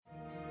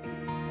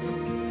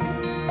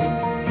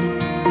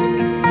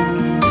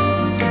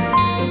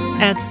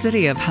At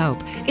City of Hope,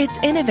 its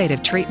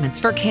innovative treatments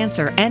for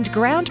cancer and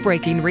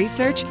groundbreaking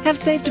research have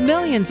saved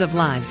millions of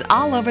lives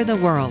all over the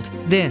world.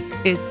 This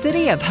is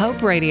City of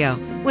Hope Radio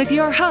with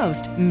your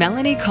host,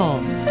 Melanie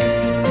Cole.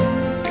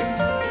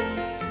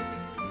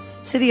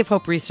 City of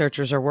Hope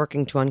researchers are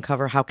working to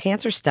uncover how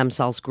cancer stem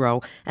cells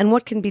grow and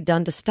what can be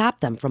done to stop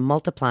them from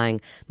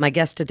multiplying. My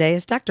guest today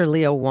is Dr.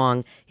 Leo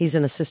Wong. He's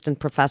an assistant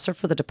professor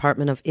for the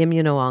Department of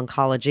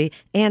Immuno-Oncology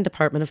and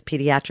Department of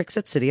Pediatrics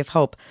at City of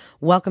Hope.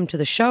 Welcome to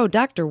the show,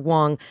 Dr.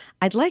 Wong.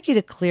 I'd like you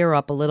to clear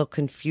up a little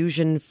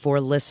confusion for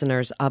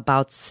listeners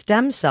about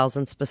stem cells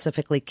and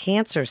specifically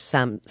cancer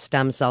stem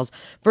cells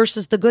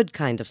versus the good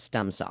kind of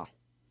stem cell.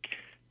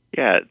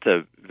 Yeah, it's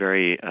a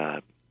very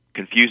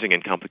confusing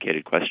and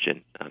complicated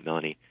question,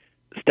 Melanie.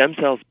 Stem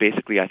cells,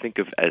 basically, I think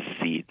of as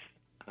seeds.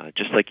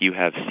 Just like you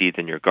have seeds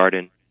in your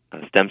garden,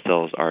 stem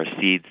cells are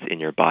seeds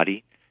in your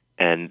body,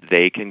 and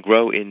they can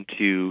grow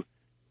into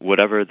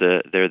whatever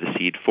they're the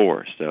seed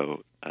for.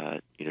 So,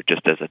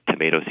 just as a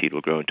tomato seed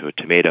will grow into a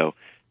tomato,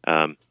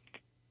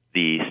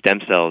 the stem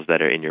cells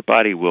that are in your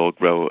body will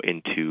grow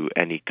into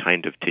any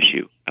kind of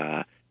tissue.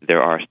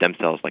 There are stem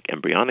cells like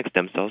embryonic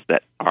stem cells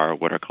that are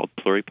what are called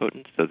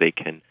pluripotent, so they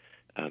can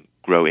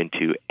grow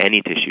into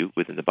any tissue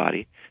within the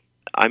body.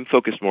 I'm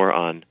focused more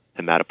on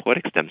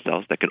hematopoietic stem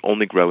cells that can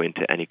only grow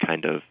into any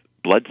kind of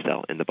blood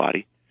cell in the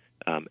body,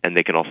 and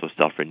they can also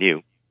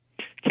self-renew.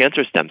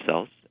 Cancer stem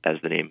cells, as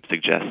the name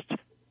suggests,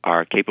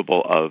 are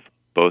capable of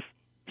both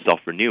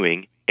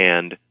self-renewing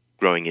and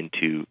growing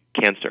into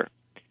cancer.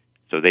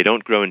 So they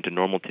don't grow into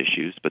normal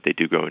tissues, but they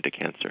do grow into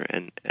cancer.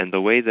 And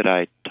the way that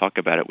I talk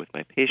about it with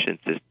my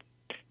patients is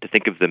to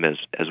think of them as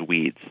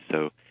weeds.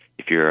 So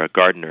if you're a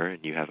gardener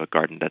and you have a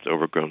garden that's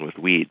overgrown with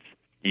weeds,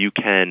 you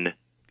can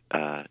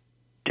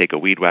take a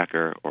weed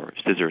whacker or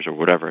scissors or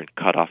whatever and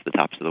cut off the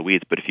tops of the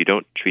weeds. But if you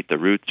don't treat the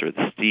roots or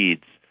the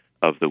seeds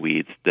of the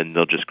weeds, then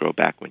they'll just grow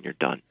back when you're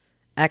done.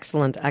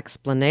 Excellent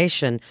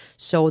explanation.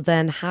 So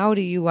then how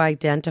do you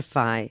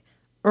identify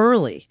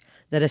early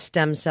that a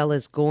stem cell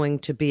is going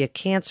to be a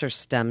cancer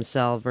stem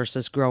cell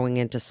versus growing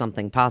into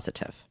something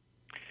positive?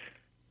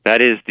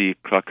 That is the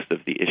crux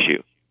of the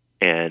issue.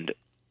 And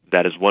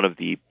that is one of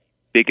the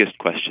biggest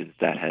questions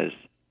that has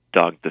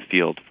dogged the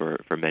field for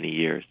many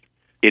years.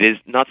 It is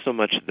not so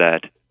much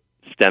that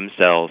stem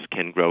cells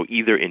can grow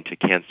either into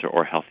cancer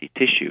or healthy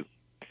tissue.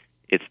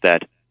 It's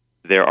that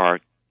there are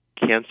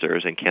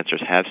cancers, and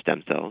cancers have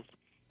stem cells,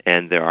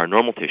 and there are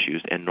normal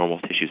tissues, and normal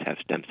tissues have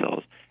stem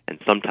cells. And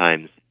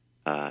sometimes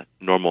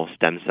normal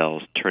stem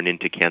cells turn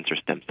into cancer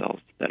stem cells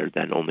that are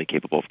then only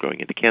capable of growing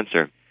into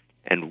cancer.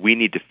 And we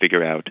need to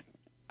figure out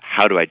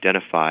how to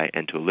identify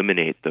and to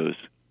eliminate those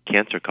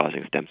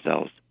cancer-causing stem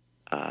cells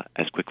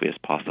as quickly as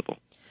possible.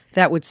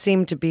 That would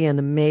seem to be an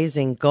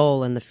amazing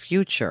goal in the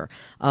future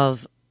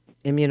of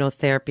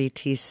immunotherapy,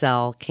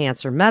 T-cell,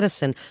 cancer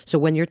medicine. So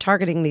when you're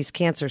targeting these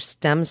cancer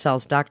stem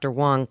cells, Dr.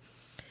 Wong,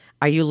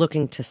 are you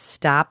looking to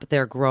stop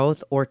their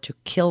growth or to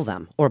kill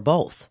them, or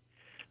both?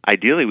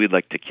 Ideally, we'd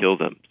like to kill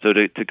them. So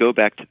to go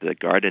back to the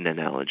garden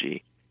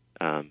analogy,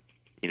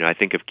 I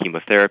think of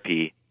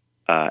chemotherapy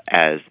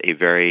as a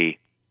very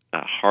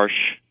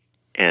harsh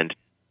and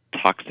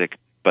toxic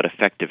but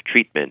effective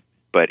treatment,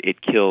 but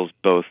it kills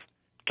both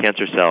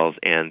cancer cells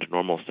and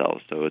normal cells.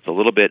 So it's a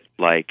little bit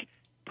like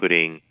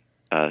putting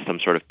some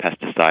sort of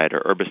pesticide or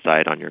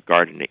herbicide on your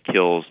garden. It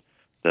kills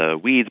the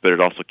weeds, but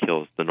it also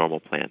kills the normal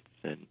plants.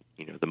 And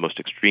the most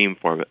extreme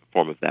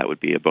form of that would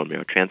be a bone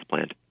marrow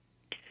transplant,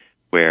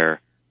 where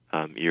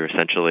you're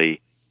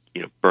essentially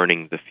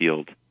burning the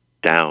field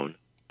down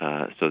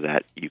so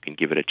that you can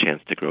give it a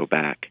chance to grow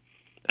back.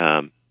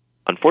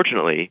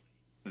 Unfortunately,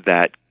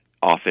 that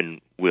often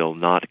will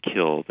not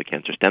kill the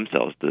cancer stem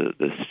cells.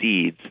 The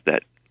seeds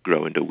that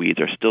grow into weeds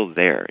are still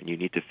there, and you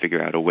need to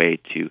figure out a way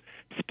to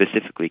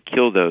specifically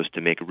kill those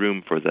to make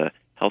room for the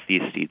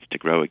healthiest seeds to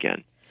grow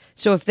again.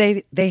 So if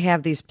they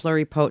have these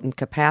pluripotent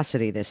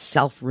capacity, this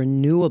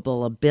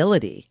self-renewable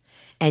ability,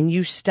 and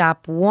you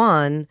stop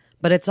one,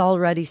 but it's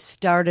already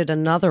started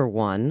another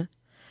one,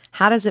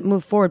 how does it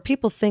move forward?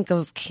 People think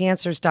of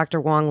cancers, Dr.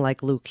 Wong,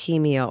 like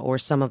leukemia or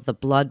some of the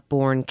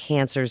blood-borne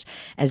cancers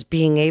as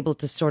being able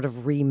to sort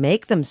of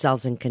remake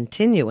themselves and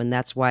continue, and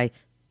that's why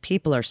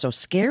people are so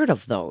scared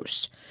of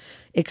those.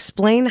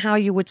 Explain how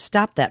you would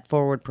stop that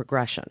forward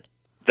progression.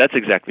 That's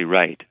exactly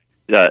right.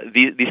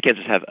 These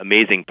cancers have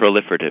amazing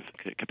proliferative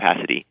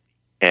capacity,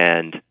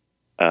 and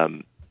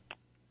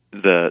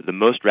the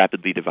most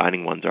rapidly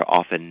dividing ones are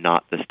often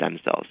not the stem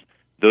cells.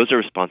 Those are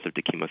responsive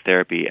to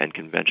chemotherapy and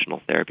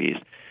conventional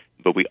therapies,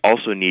 but we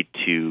also need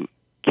to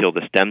kill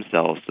the stem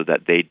cells so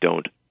that they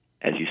don't,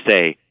 as you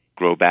say,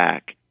 grow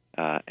back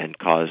and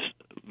cause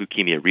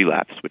leukemia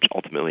relapse, which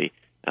ultimately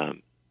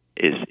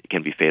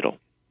can be fatal.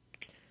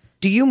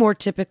 Do you more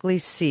typically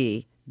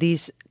see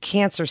these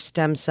cancer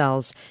stem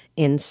cells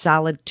in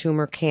solid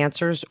tumor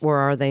cancers, or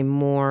are they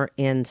more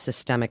in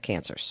systemic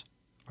cancers,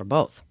 or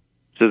both?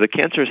 So the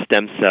cancer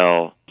stem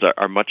cells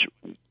are much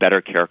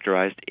better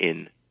characterized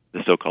in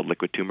the so-called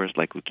liquid tumors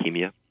like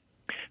leukemia,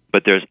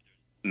 but there's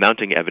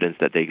mounting evidence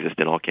that they exist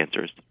in all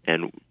cancers,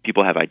 and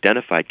people have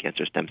identified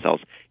cancer stem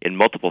cells in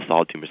multiple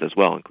solid tumors as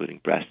well, including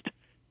breast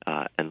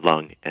and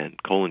lung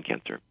and colon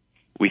cancer.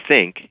 We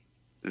think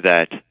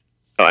that,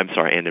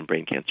 and in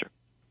brain cancer.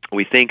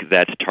 We think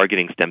that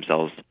targeting stem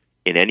cells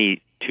in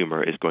any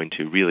tumor is going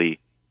to really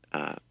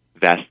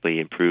vastly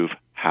improve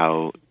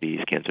how these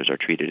cancers are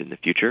treated in the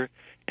future.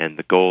 And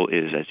the goal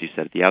is, as you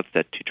said at the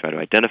outset, to try to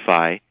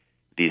identify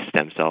these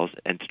stem cells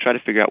and to try to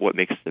figure out what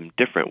makes them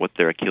different, what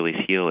their Achilles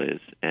heel is,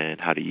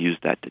 and how to use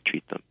that to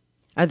treat them.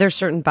 Are there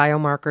certain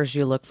biomarkers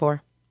you look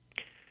for?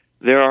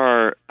 There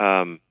are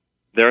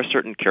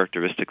certain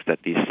characteristics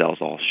that these cells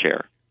all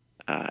share,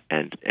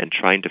 and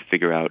trying to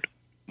figure out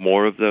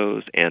more of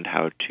those and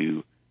how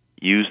to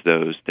use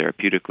those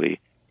therapeutically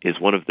is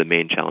one of the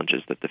main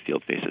challenges that the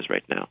field faces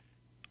right now.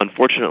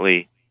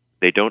 Unfortunately,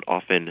 they don't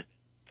often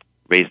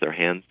raise their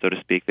hands, so to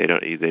speak. They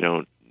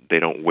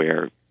don't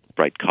wear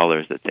bright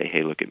colors that say,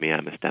 "Hey, look at me,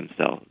 I'm a stem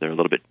cell." They're a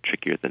little bit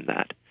trickier than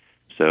that.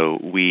 So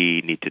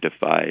we need to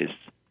devise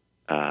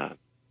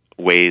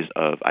ways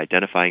of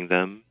identifying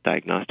them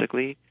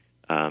diagnostically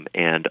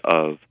and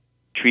of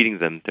treating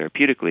them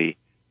therapeutically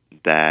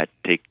that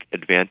take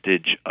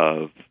advantage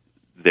of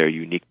their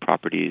unique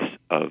properties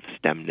of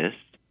stemness,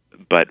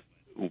 but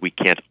we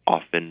can't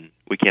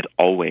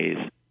always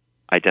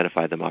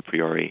identify them a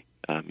priori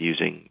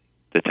using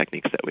the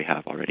techniques that we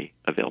have already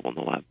available in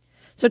the lab.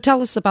 So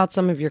tell us about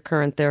some of your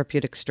current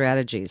therapeutic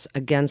strategies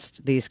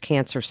against these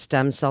cancer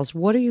stem cells.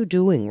 What are you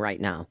doing right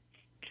now?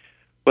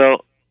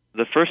 Well,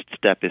 the first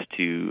step is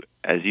to,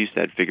 as you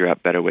said, figure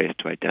out better ways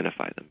to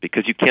identify them,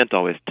 because you can't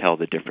always tell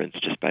the difference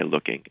just by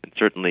looking. And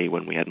certainly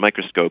when we had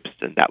microscopes,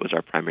 and that was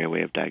our primary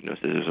way of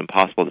diagnosis, it was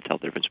impossible to tell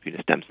the difference between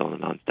a stem cell and a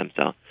non-stem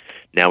cell.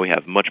 Now we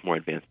have much more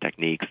advanced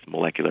techniques,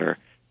 molecular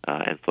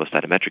and flow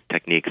cytometric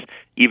techniques.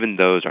 Even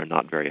those are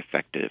not very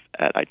effective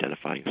at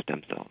identifying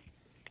stem cells.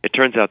 It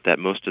turns out that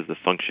most of the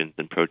functions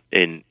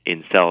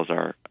in cells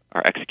are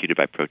executed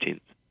by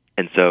proteins.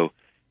 And so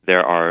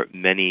there are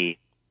many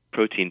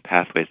protein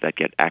pathways that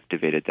get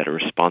activated that are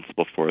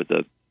responsible for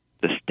the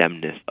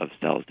stemness of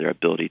cells, their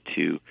ability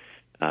to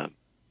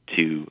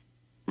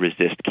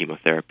resist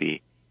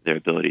chemotherapy, their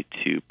ability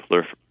to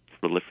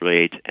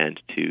proliferate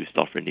and to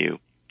self-renew.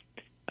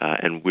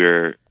 And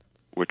we're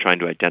trying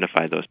to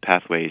identify those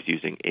pathways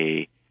using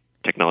a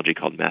technology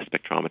called mass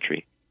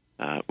spectrometry,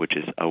 which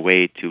is a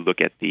way to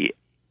look at the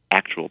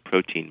actual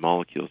protein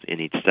molecules in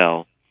each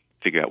cell,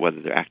 figure out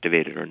whether they're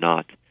activated or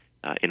not,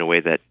 in a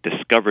way that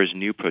discovers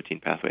new protein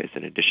pathways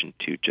in addition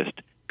to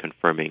just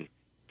confirming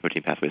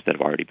protein pathways that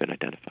have already been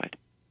identified.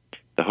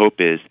 The hope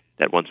is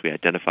that once we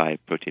identify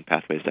protein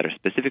pathways that are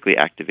specifically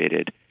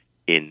activated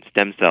in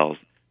stem cells,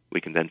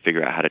 we can then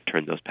figure out how to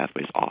turn those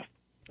pathways off.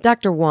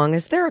 Dr. Wong,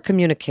 is there a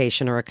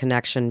communication or a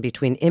connection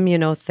between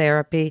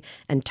immunotherapy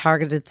and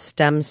targeted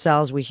stem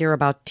cells? We hear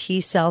about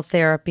T-cell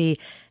therapy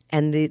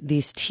and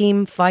these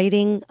team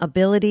fighting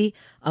ability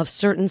of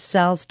certain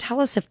cells. Tell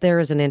us if there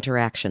is an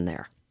interaction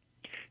there.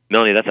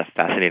 Melanie, that's a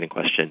fascinating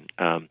question,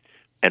 and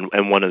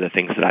one of the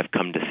things that I've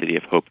come to City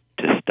of Hope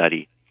to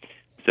study.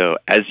 So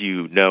as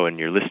you know, and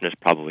your listeners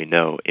probably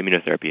know,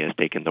 immunotherapy has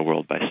taken the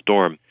world by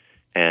storm,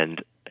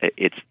 and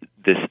it's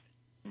this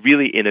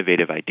really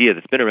innovative idea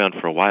that's been around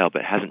for a while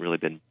but hasn't really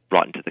been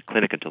brought into the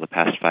clinic until the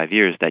past 5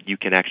 years, that you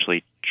can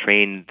actually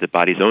train the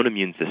body's own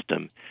immune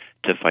system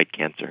to fight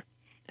cancer.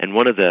 And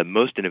one of the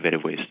most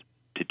innovative ways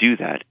to do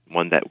that,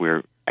 one that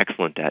we're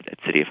excellent at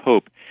City of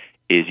Hope,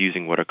 is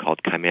using what are called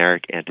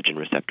chimeric antigen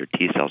receptor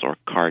T cells, or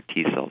CAR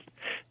T cells.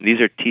 And these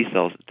are T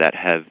cells that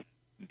have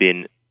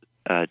been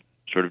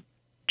sort of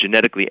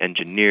genetically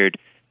engineered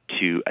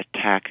to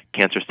attack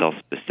cancer cells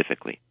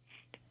specifically.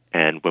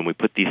 And when we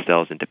put these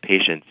cells into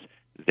patients,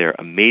 they're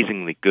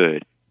amazingly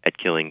good at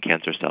killing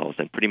cancer cells,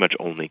 and pretty much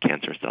only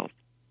cancer cells.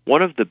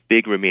 One of the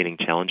big remaining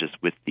challenges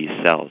with these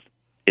cells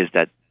is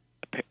that,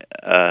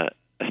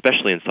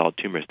 especially in solid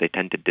tumors, they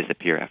tend to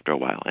disappear after a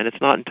while. And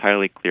it's not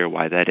entirely clear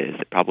why that is.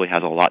 It probably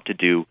has a lot to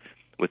do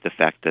with the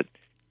fact that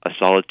a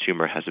solid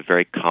tumor has a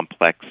very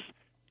complex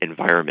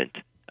environment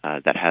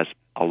that has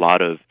a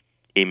lot of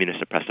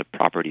immunosuppressive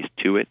properties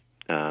to it.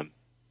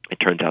 It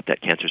turns out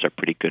that cancers are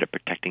pretty good at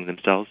protecting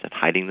themselves and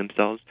hiding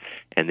themselves,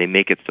 and they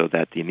make it so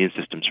that the immune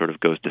system sort of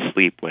goes to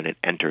sleep when it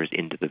enters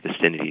into the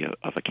vicinity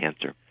of a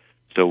cancer.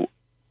 So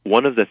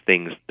one of the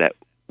things that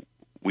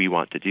we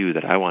want to do,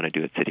 that I want to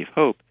do at City of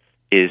Hope,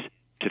 is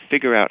to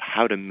figure out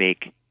how to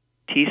make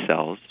T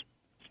cells,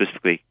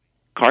 specifically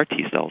CAR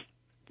T cells,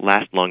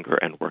 last longer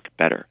and work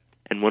better.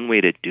 And one way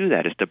to do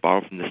that is to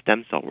borrow from the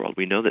stem cell world.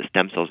 We know that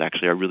stem cells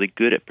actually are really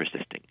good at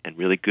persisting and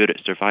really good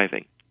at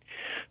surviving.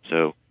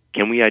 So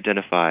can we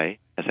identify,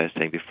 as I was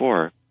saying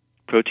before,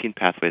 protein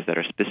pathways that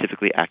are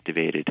specifically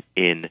activated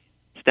in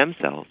stem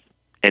cells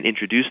and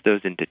introduce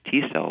those into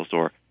T cells,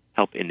 or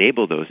help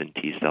enable those in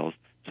T cells,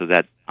 so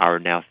that our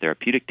now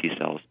therapeutic T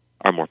cells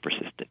are more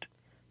persistent?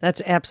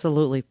 That's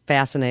absolutely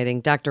fascinating.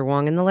 Dr.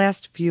 Wong, in the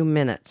last few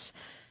minutes,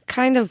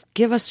 kind of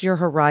give us your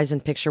horizon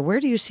picture. Where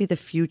do you see the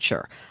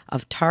future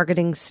of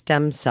targeting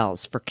stem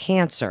cells for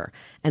cancer,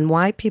 and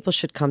why people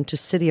should come to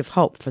City of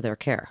Hope for their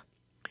care?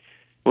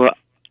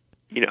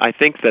 I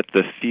think that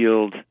the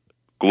field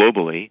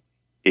globally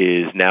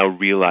is now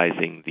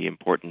realizing the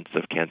importance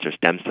of cancer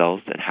stem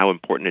cells and how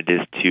important it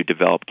is to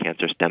develop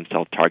cancer stem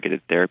cell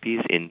targeted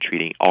therapies in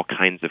treating all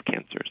kinds of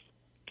cancers.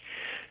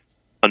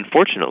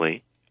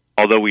 Unfortunately,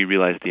 although we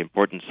realize the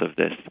importance of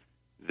this,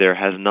 there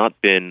has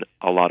not been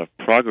a lot of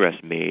progress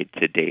made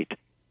to date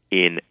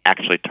in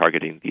actually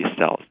targeting these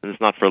cells. And it's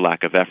not for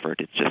lack of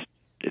effort,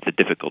 it's a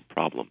difficult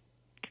problem.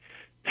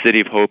 City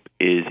of Hope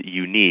is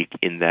unique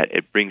in that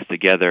it brings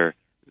together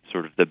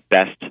sort of the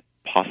best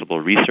possible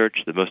research,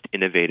 the most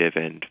innovative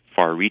and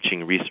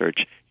far-reaching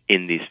research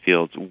in these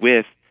fields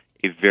with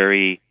a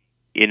very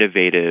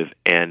innovative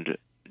and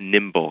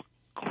nimble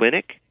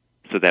clinic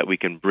so that we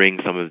can bring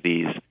some of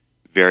these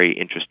very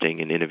interesting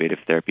and innovative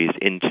therapies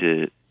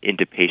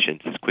into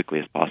patients as quickly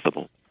as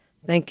possible.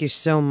 Thank you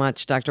so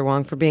much, Dr.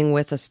 Wong, for being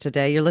with us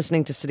today. You're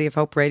listening to City of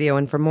Hope Radio,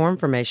 and for more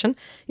information,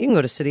 you can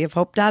go to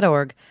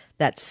cityofhope.org.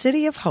 That's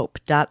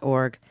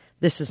cityofhope.org.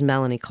 This is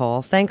Melanie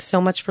Cole. Thanks so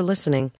much for listening.